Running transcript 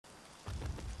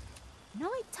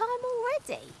Night time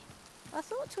already? I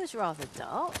thought 'twas rather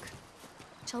dark.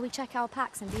 Shall we check our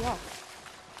packs and be off?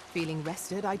 Feeling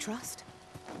rested, I trust?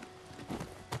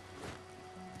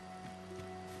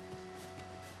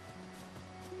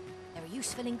 There are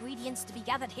useful ingredients to be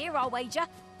gathered here, I'll wager.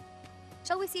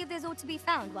 Shall we see if there's aught to be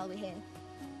found while we're here?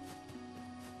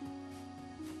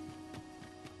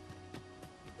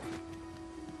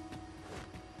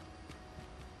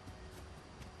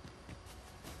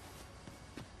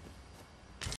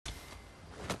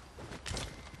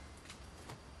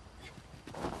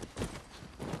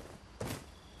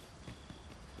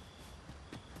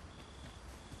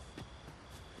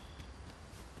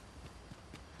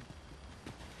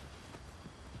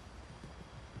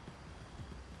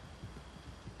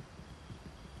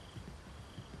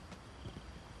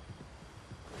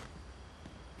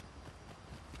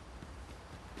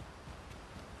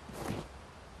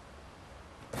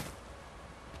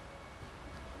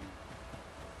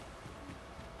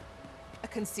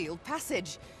 Concealed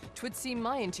passage. 'Twould seem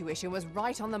my intuition was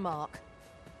right on the mark.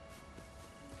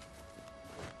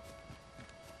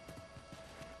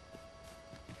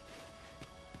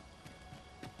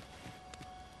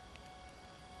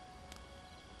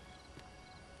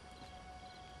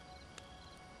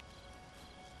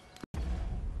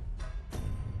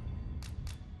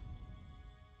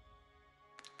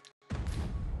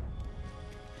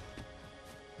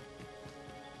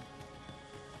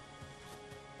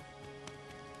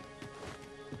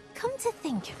 Come to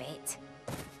think of it,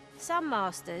 some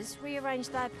masters rearrange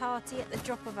their party at the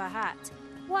drop of a hat.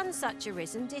 One such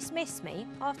arisen dismissed me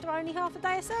after only half a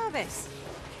day of service.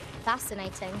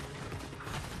 Fascinating.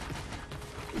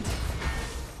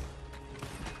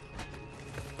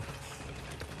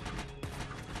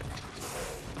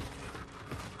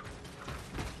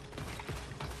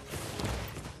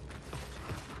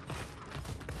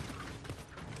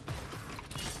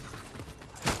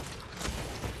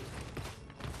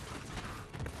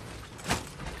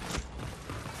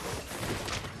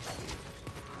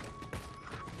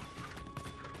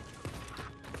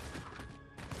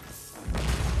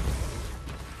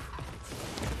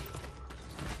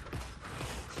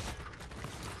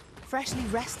 Freshly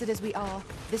rested as we are,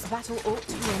 this battle ought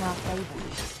to be in our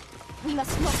favor. We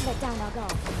must not let down our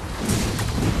guard.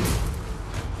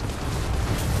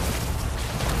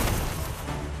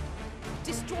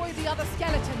 Destroy the other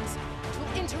skeletons. It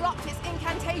will interrupt his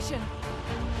incantation.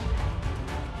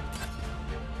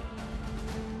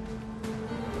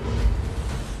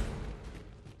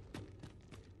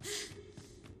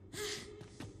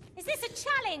 Is this a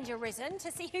challenge arisen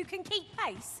to see who can keep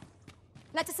pace?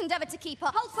 Let us endeavor to keep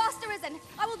up. Hold fast, Arisen!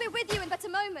 I will be with you in but a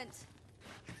moment.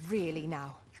 Really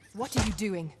now? What are you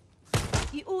doing?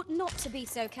 You ought not to be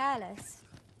so careless.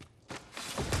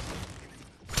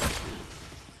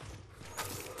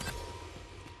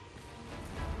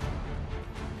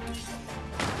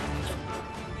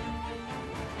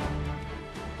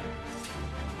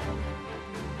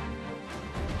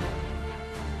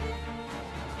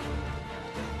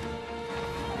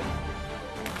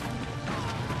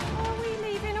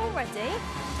 Already?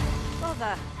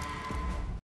 Bother.